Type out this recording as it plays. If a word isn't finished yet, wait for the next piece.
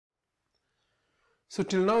So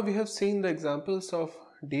till now we have seen the examples of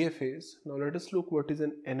DFAs. Now let us look what is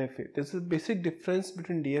an NFA. There's a basic difference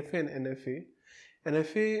between DFA and NFA.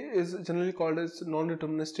 NFA is generally called as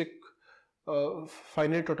non-deterministic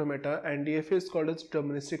finite automata, and DFA is called as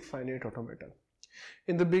deterministic finite automata.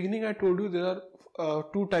 In the beginning I told you there are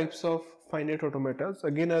two types of finite automatas.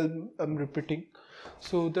 Again I'm repeating.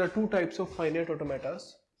 So there are two types of finite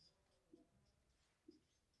automatas.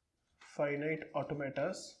 Finite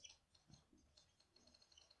automatas.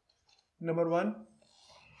 Number one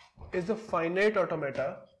is the finite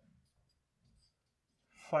automata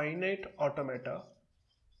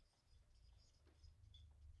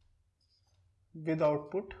with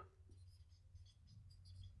output,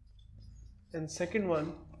 and second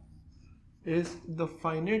one is the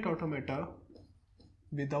finite automata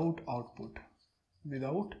without output.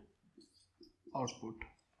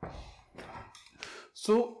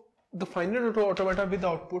 So the finite automata with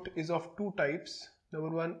output is of two types. Number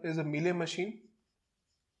one is a Mealy machine,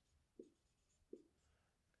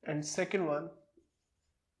 and second one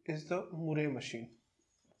is the Murray machine.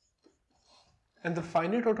 And the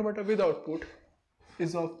finite automata with output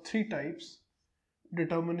is of three types: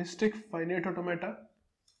 deterministic finite automata,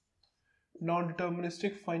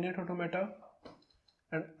 non-deterministic finite automata,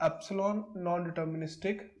 and epsilon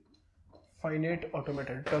non-deterministic finite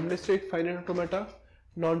automata. Deterministic finite automata,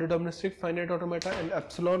 non-deterministic finite automata, and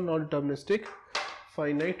epsilon non-deterministic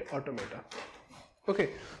finite automata.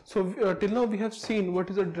 Okay, so till now we have seen what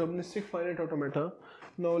is a deterministic finite automata.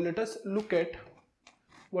 Now let us look at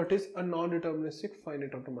what is a non-deterministic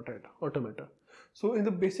finite automata. So in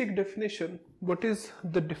the basic definition, what is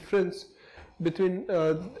the difference between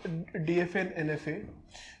DFA and NFA?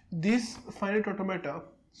 These finite automata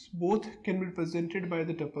both can be represented by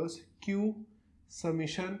the tuples Q,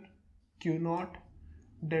 summation, Q naught,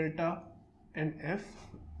 delta, and F.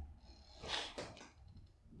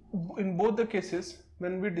 In both the cases,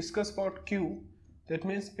 when we discuss about Q, that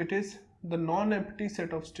means it is the non-empty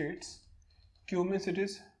set of states. Q means it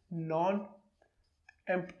is non-empty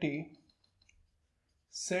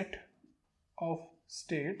set of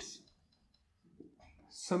states.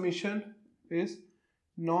 Summation is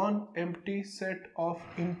non-empty set of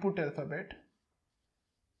input alphabet.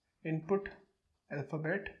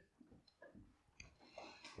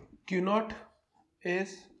 Q naught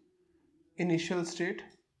is initial state.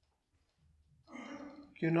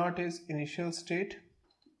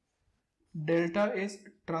 Delta is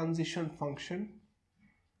transition function.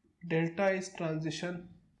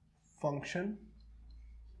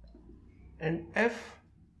 And F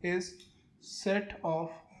is set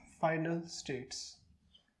of final states.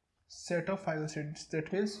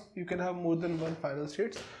 That means you can have more than one final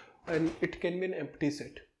states, and it can be an empty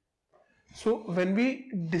set. So when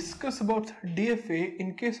we discuss about DFA,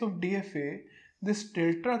 in case of DFA, this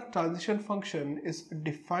delta transition function is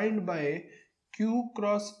defined by Q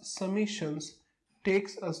cross summations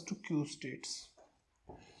takes us to Q states.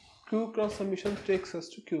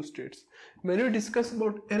 When we discuss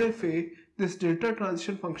about NFA, this delta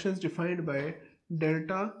transition function is defined by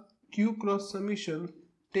delta Q cross summation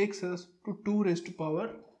takes us to 2 raised to power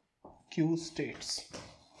Q states.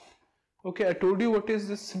 Okay, I told you what is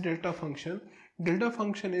this delta function. Delta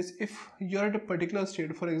function is if you are at a particular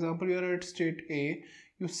state, for example, you are at state A,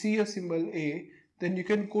 you see a symbol A, then you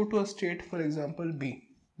can go to a state, for example, B.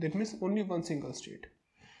 That means only one single state.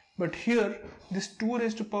 But here, this 2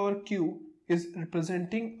 raised to power Q is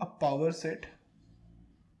representing a power set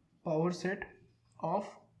of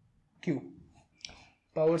Q.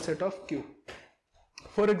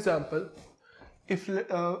 For example, if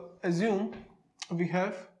assume we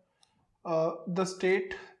have the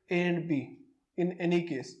state A and B. In any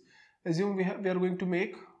case, assume we are going to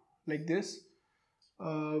make like this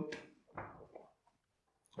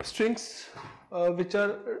strings which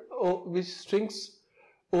strings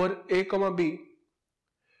over A comma B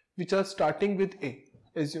which are starting with A.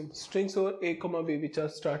 Assume strings over A comma B which are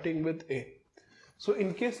starting with A. So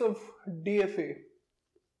in case of DFA,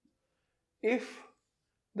 if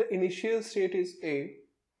the initial state is A,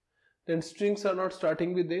 then strings are not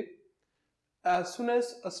starting with A. As soon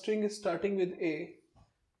as a string is starting with A,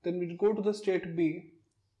 then we'll go to the state B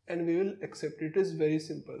and we will accept it. It is very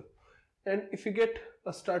simple. And if you get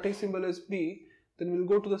a starting symbol as B, then we'll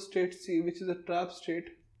go to the state C, which is a trap state,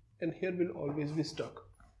 and here we'll always be stuck.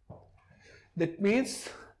 That means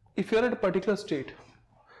if you are at a particular state,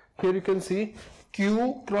 here you can see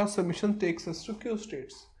Q cross summation takes us to Q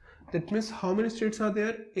states. That means how many states are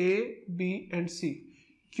there? A, B, and C.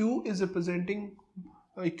 Q is representing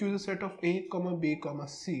Q is a set of A, B,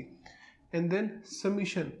 C, and then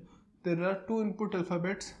summation. There are two input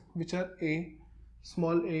alphabets which are A,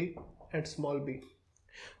 small a and small b.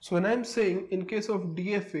 So when I am saying in case of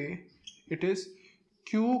DFA, it is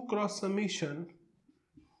Q cross summation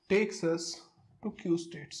takes us to Q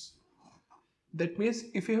states. That means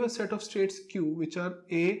if you have a set of states Q which are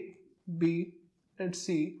A, B and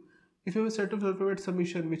C, if you have a set of alphabet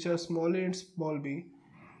summation which are small a and small b,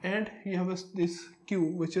 and you have this Q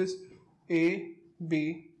which is A,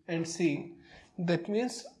 B and C, that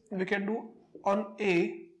means we can do on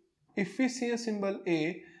A, if we see a symbol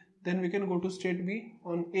A, then we can go to state B.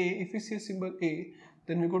 On A, if we see a symbol A,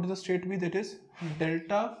 then we go to the state B, that is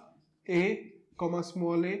delta A comma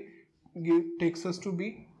small a takes us to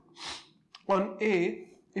B. On A,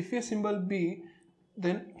 if we have symbol B,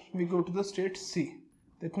 then we go to the state C.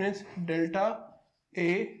 That means delta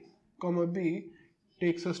A comma B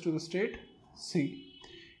takes us to the state C.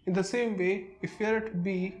 In the same way, if we are at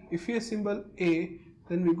B, if we have symbol A,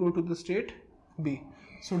 then we go to the state B.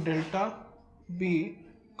 So delta B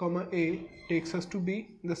comma A takes us to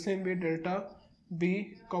B. In the same way, delta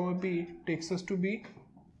B comma B takes us to B.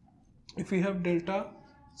 If we have delta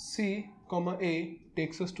C comma A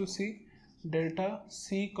takes us to C, delta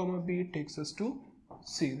C comma B takes us to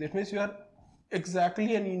C. That means we are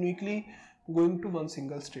exactly and uniquely going to one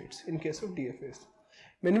single states in case of DFAs.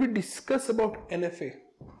 When we discuss about NFA,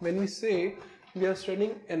 when we say we are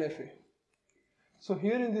studying NFA, so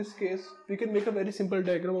here in this case we can make a very simple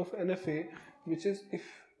diagram of NFA, which is if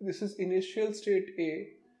this is initial state A,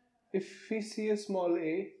 if we see a small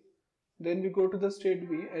a, then we go to the state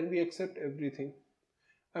B and we accept everything.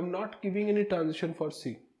 I'm not giving any transition for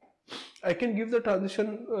C. I can give the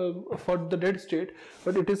transition for the dead state,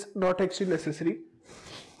 but it is not actually necessary.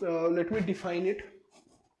 Let me define it.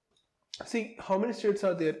 See how many states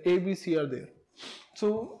are there? A, B, C are there.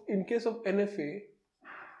 So in case of NFA,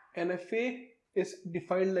 NFA is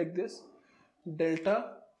defined like this: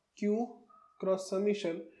 delta Q cross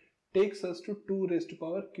summation takes us to 2 raised to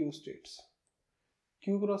power Q states.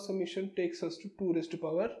 Q cross summation takes us to 2 raised to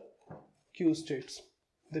power Q states.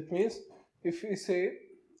 That means if we say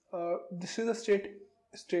this is the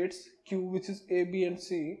states Q, which is A, B and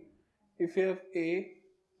C. If we have A,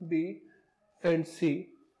 B and C,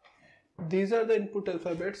 these are the input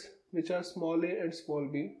alphabets which are small a and small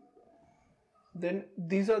b. Then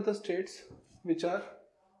these are the states which are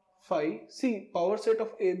phi. See, power set of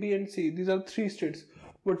A, B and C, these are 3 states.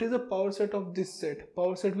 What is the power set of this set?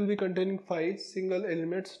 Power set will be containing 5 single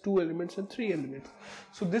elements, 2 elements and 3 elements.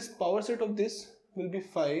 So this power set of this will be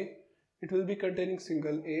phi. It will be containing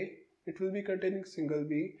single A, it will be containing single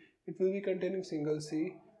B, it will be containing single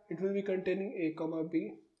C, it will be containing A comma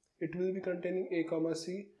B, it will be containing A comma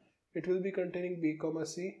C, it will be containing B comma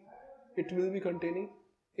C, it will be containing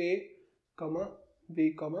A comma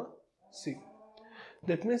B comma C.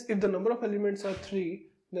 That means if the number of elements are 3,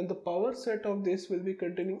 then the power set of this will be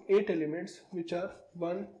containing 8 elements, which are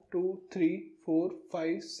 1, 2, 3, 4,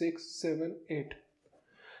 5, 6, 7, 8.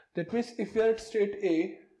 That means if we are at state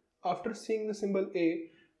A, after seeing the symbol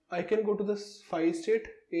A, I can go to the phi state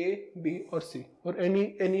A, B or C, or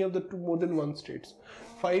any of the two more than one states.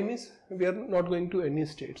 Phi means we are not going to any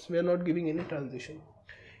states, we are not giving any transition.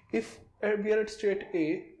 If we are at state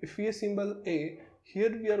A, if we have symbol A,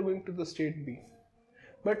 here we are going to the state B.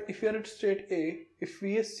 But if we are at state A, if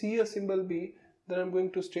we see a symbol B, then I am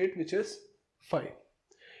going to state which is phi.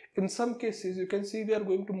 In some cases, you can see we are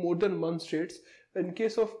going to more than one states. In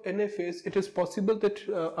case of NFAs, it is possible that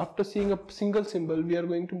after seeing a single symbol, we are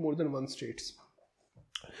going to more than one states.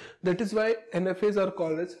 That is why NFAs are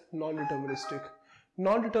called as non-deterministic.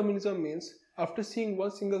 Non-determinism means after seeing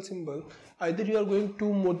one single symbol, either you are going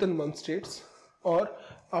to more than one states, or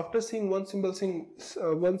after seeing one single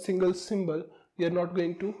symbol, you are not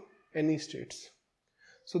going to any states.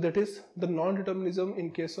 So that is the non-determinism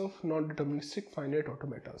in case of non-deterministic finite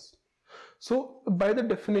automatas. So by the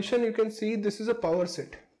definition, you can see this is a power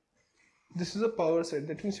set. This is a power set.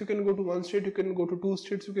 That means you can go to one state, you can go to 2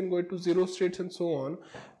 states, you can go to 0 states and so on.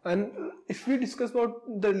 And if we discuss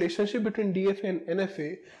about the relationship between DFA and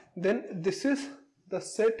NFA, then this is the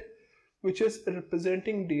set which is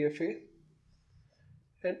representing DFA,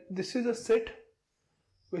 and this is a set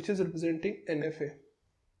which is representing NFA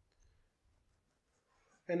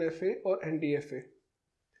or NDFA.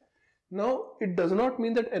 Now, it does not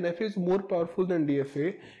mean that NFA is more powerful than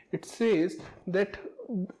DFA. It says that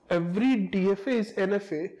every DFA is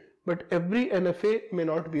NFA, but every NFA may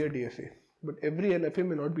not be a DFA.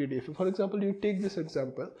 For example, you take this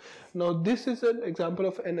example. Now, this is an example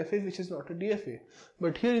of NFA which is not a DFA.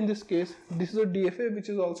 But here in this case, this is a DFA which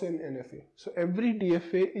is also an NFA. So, every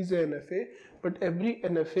DFA is a NFA, but every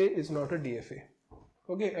NFA is not a DFA.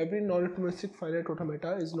 Okay, every non-deterministic finite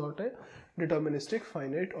automata is not a deterministic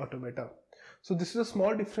finite automata. So this is a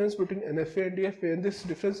small difference between NFA and DFA, and this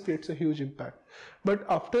difference creates a huge impact. But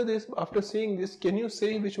after this, after seeing this, can you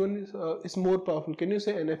say which one is more powerful? Can you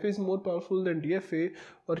say NFA is more powerful than DFA,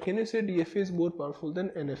 or can you say DFA is more powerful than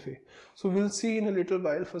NFA? So we'll see in a little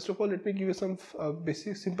while. First of all, let me give you some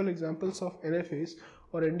basic simple examples of NFAs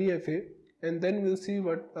or NDFA, and then we'll see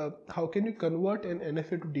what how can you convert an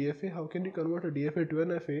NFA to DFA, how can you convert a DFA to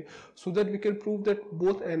NFA, so that we can prove that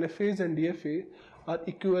both NFAs and DFA are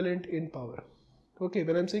equivalent in power. Okay,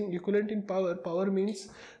 when I'm saying equivalent in power, power means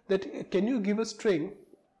that can you give a string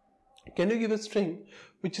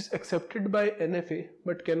which is accepted by NFA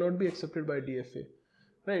but cannot be accepted by DFA,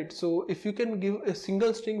 right? So if you can give a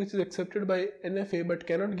single string which is accepted by NFA but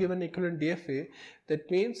cannot give an equivalent DFA,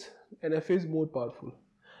 that means NFA is more powerful.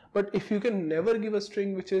 But if you can never give a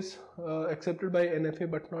string which is accepted by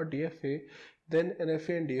NFA but not DFA, then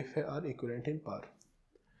NFA and DFA are equivalent in power.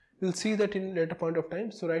 We'll see that in a later point of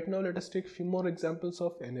time. So right now let us take a few more examples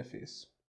of NFAs.